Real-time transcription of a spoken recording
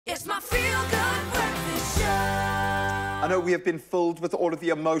It's my feel-good breakfast show. I know we have been filled with all of the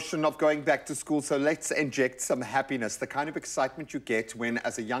emotion of going back to school, so let's inject some happiness, the kind of excitement you get when,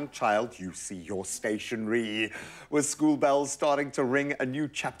 as a young child, you see your stationery. With school bells starting to ring, a new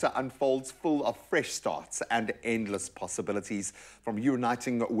chapter unfolds full of fresh starts and endless possibilities. From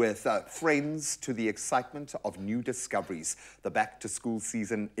uniting with friends to the excitement of new discoveries, the back-to-school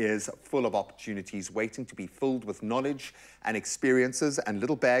season is full of opportunities waiting to be filled with knowledge and experiences, and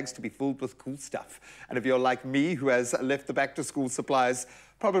little bags to be filled with cool stuff. And if you're like me, who has left the back-to-school supplies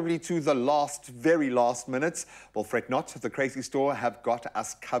probably to the very last minutes, well, fret not, the Crazy Store have got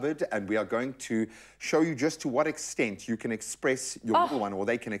us covered, and we are going to show you just to what extent you can express your little one, or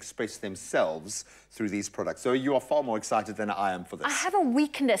they can express themselves through these products. So you are far more excited than I am for this. I have a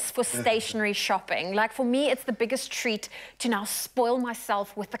weakness for stationery shopping. Like, for me, it's the biggest treat to now spoil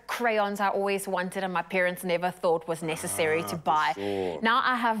myself with the crayons I always wanted and my parents never thought was necessary to buy. Sure. Now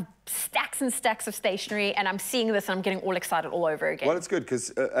I have stacks and stacks of stationery, and I'm seeing this and I'm getting all excited all over again. Well, it's good,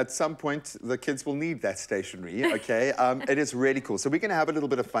 because at some point the kids will need that stationery, okay? It is really cool. So we're going to have a little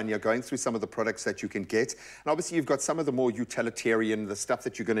bit of fun here, going through some of the products that you can get. And obviously you've got some of the more utilitarian, the stuff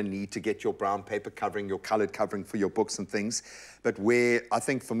that you're going to need to get your brown paper covering, your coloured covering for your books and things. But where I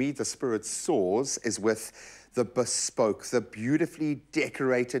think for me the spirit soars is with the bespoke, the beautifully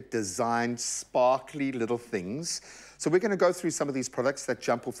decorated, designed, sparkly little things. So we're going to go through some of these products that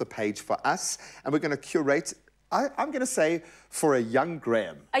jump off the page for us, and we're going to curate, I'm going to say, for a young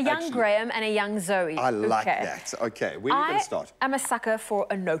Graham. A young Graham and a young Zoe. I like that. Okay, where are you going to start? I'm a sucker for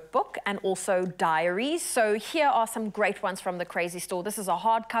a notebook and also diaries. So here are some great ones from the Crazy Store. This is a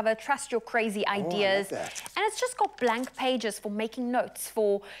hardcover, trust your crazy ideas. I love that. And it's just got blank pages for making notes,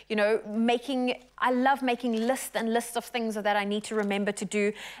 for, you know, I love making lists and lists of things that I need to remember to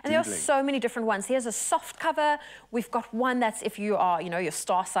do. And there are so mmany different ones. Here's a soft cover. We've got one that's if you are, you know, your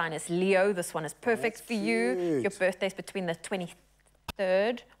star sign is Leo. This one is perfect for you. Your birthday's between the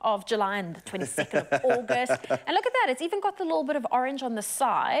 23rd of July and the 22nd of August. And look at that, it's even got the little bit of orange on the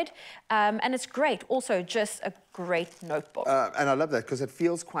side. And it's great. Also, just a great notebook. And I love that because it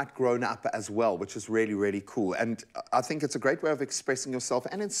feels quite grown up as well, which is really, really cool. And I think it's a great way of expressing yourself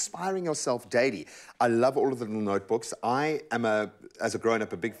and inspiring yourself daily. I love all of the little notebooks. I am, as a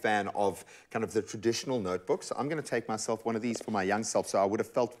grown-up, a big fan of kind of the traditional notebooks. So I'm going to take myself one of these for my young self, so I would have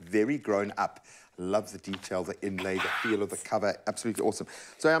felt very grown up. Love the detail, the inlay, the feel of the cover. Absolutely awesome.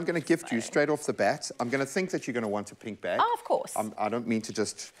 So I'm going to gift you straight off the bat. I'm going to think that you're going to want a pink bag. Oh, of course. I don't mean to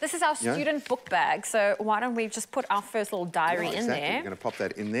just... This is our student book bag, so why don't we just put our first little diary in there? We're going to pop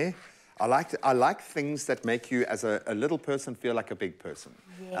that in there. I like things that make you, as a little person, feel like a big person.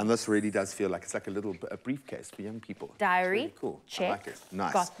 Yes. And this really does feel like it's like a briefcase for young people. Diary, really cool. check. I like it.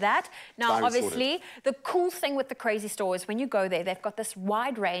 Nice. Got that. Now, Diary obviously, sorted. the cool thing with the Crazy Store is when you go there, they've got this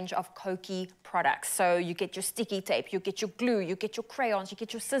wide range of Koki products. So you get your sticky tape, you get your glue, you get your crayons, you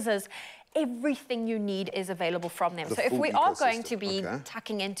get your scissors. Everything you need is available from them. So if we are going to be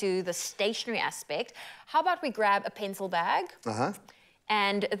tucking into the stationery aspect, how about we grab a pencil bag?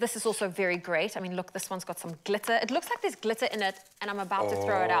 And this is also very great. I mean, look, this one's got some glitter. It looks like there's glitter in it, and I'm about to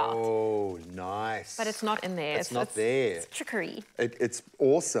throw it out. Oh, nice. But it's not in there. It's not there. It's trickery. It's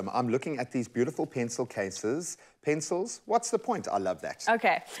awesome. I'm looking at these beautiful pencil cases. Pencils, what's the point? I love that.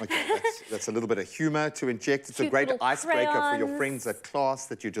 Okay. Okay, that's a little bit of humor to inject. It's a great icebreaker for your friends at class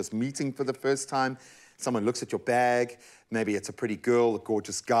that you're just meeting for the first time. Someone looks at your bag, maybe it's a pretty girl, a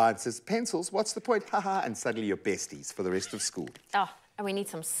gorgeous guy, and says, pencils, what's the point? Haha, and suddenly you're besties for the rest of school. Oh, and we need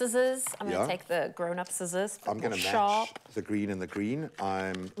some scissors. I'm going to take the grown-up scissors. I'm going to match the green and the green.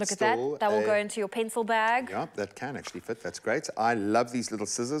 Look at that. That will go into your pencil bag. Yeah, that can actually fit. That's great. I love these little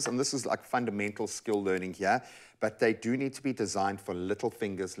scissors, and this is like fundamental skill learning here, but they do need to be designed for little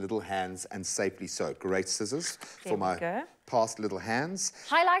fingers, little hands, and safely so. Great scissors for my past little hands.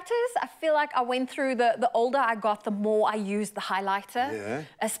 Highlighters, I feel like I went through the older I got, the more I used the highlighter,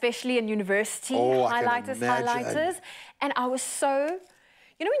 especially in university. Highlighters. And I was so...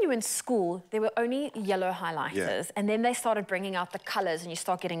 You know, when you were in school, there were only yellow highlighters, and then they started bringing out the colors, and you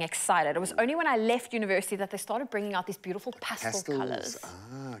start getting excited. It was only when I left university that they started bringing out these beautiful pastel colors.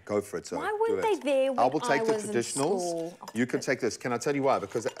 Ah, go for it. So why weren't they there when I was take the traditionals. In You can take this. Can I tell you why?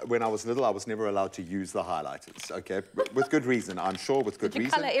 Because when I was little, I was never allowed to use the highlighters, okay? With good reason, I'm sure, with good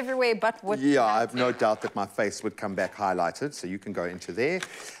reason. Color everywhere but with... Yeah, I have no doubt that my face would come back highlighted, so you can go into there.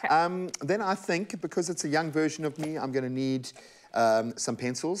 Then I think, because it's a young version of me, I'm going to need... some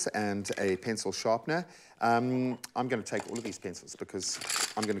pencils and a pencil sharpener. I'm going to take all of these pencils because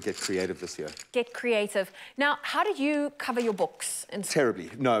I'm going to get creative this year. Get creative. Now, how did you cover your books? Terribly.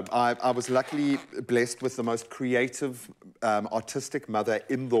 No, I was luckily blessed with the most creative, artistic mother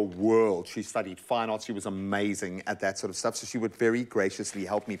in the world. She studied fine arts. She was amazing at that sort of stuff. So she would very graciously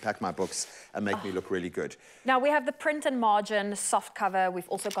help me pack my books and make me look really good. Now, we have the print and margin soft cover. We've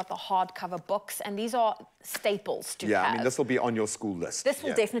also got the hardcover books, and these are staples to have. Yeah, I mean, this will be on your school list. This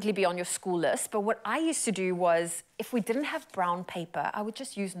will definitely be on your school list. But what I used to do was, if we didn't have brown paper, I would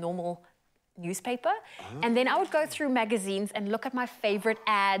just use normal newspaper, and then I would go through magazines and look at my favorite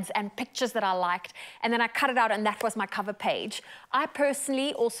ads and pictures that I liked, and then I cut it out, and that was my cover page. I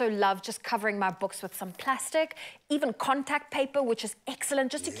personally also love just covering my books with some plastic, even contact paper, which is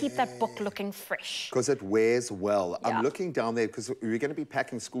excellent just to keep that book looking fresh. Because it wears well. Yeah. I'm looking down there because we're going to be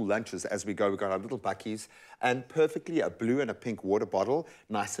packing school lunches as we go. We've got our little buckies and perfectly a blue and a pink water bottle,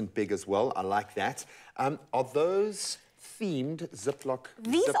 nice and big as well. I like that. Are those themed Ziploc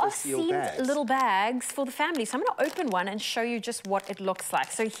These zipper are seal themed bags? little bags for the family. So I'm going to open one and show you just what it looks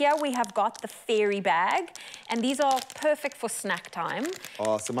like. So here we have got the fairy bag, and these are perfect for snack time.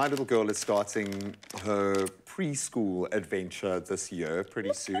 Oh, so my little girl is starting her preschool adventure this year,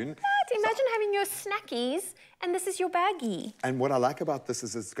 pretty soon. Imagine having your snackies, and this is your baggie. And what I like about this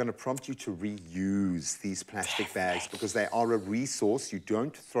is it's going to prompt you to reuse these plastic bags because they are a resource. You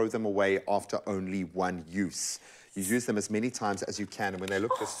don't throw them away after only one use. You use them as many times as you can, and when they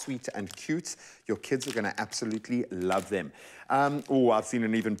look just sweet and cute, your kids are going to absolutely love them. Oh, I've seen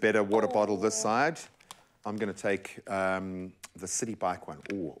an even better water bottle this side. I'm going to take the city bike one.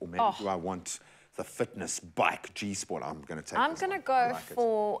 Or maybe do I want the fitness bike G-Sport? I'm going to take I'm this going to one. go I like it.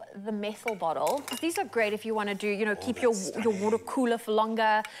 for the methyl bottle. These are great if you want to do, you know, keep your water cooler for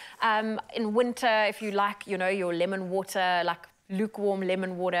longer. In winter, if you like, you know, your lemon water, like lukewarm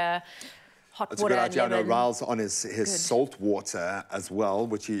lemon water, hot It's a water good and idea. I know lemon. Riles on his salt water as well,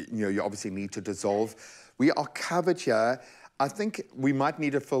 which you obviously need to dissolve. We are covered here. I think we might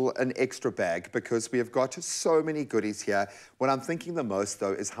need to fill an extra bag because we have got so many goodies here. What I'm thinking the most,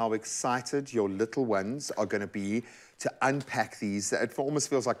 though, is how excited your little ones are going to be to unpack these. It almost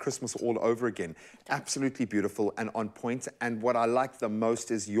feels like Christmas all over again. Absolutely beautiful and on point. And what I like the most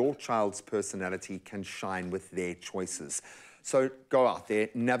is your child's personality can shine with their choices. So go out there,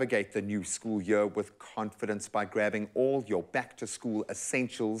 navigate the new school year with confidence by grabbing all your back-to-school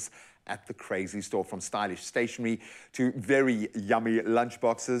essentials at the Crazy Store. From stylish stationery to very yummy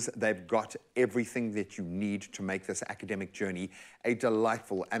lunchboxes, they've got everything that you need to make this academic journey a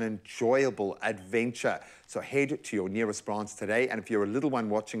delightful and enjoyable adventure. So head to your nearest branch today, and if you're a little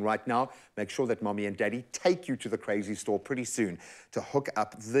one watching right now, make sure that Mommy and Daddy take you to the Crazy Store pretty soon to hook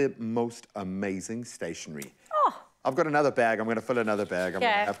up the most amazing stationery. I've got another bag. I'm going to fill another bag. I'm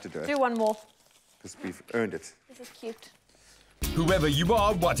going to have to do it. Do one more. Because we've earned it. This is cute. Whoever you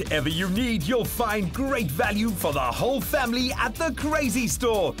are, whatever you need, you'll find great value for the whole family at the Crazy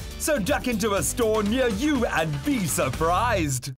Store. So duck into a store near you and be surprised.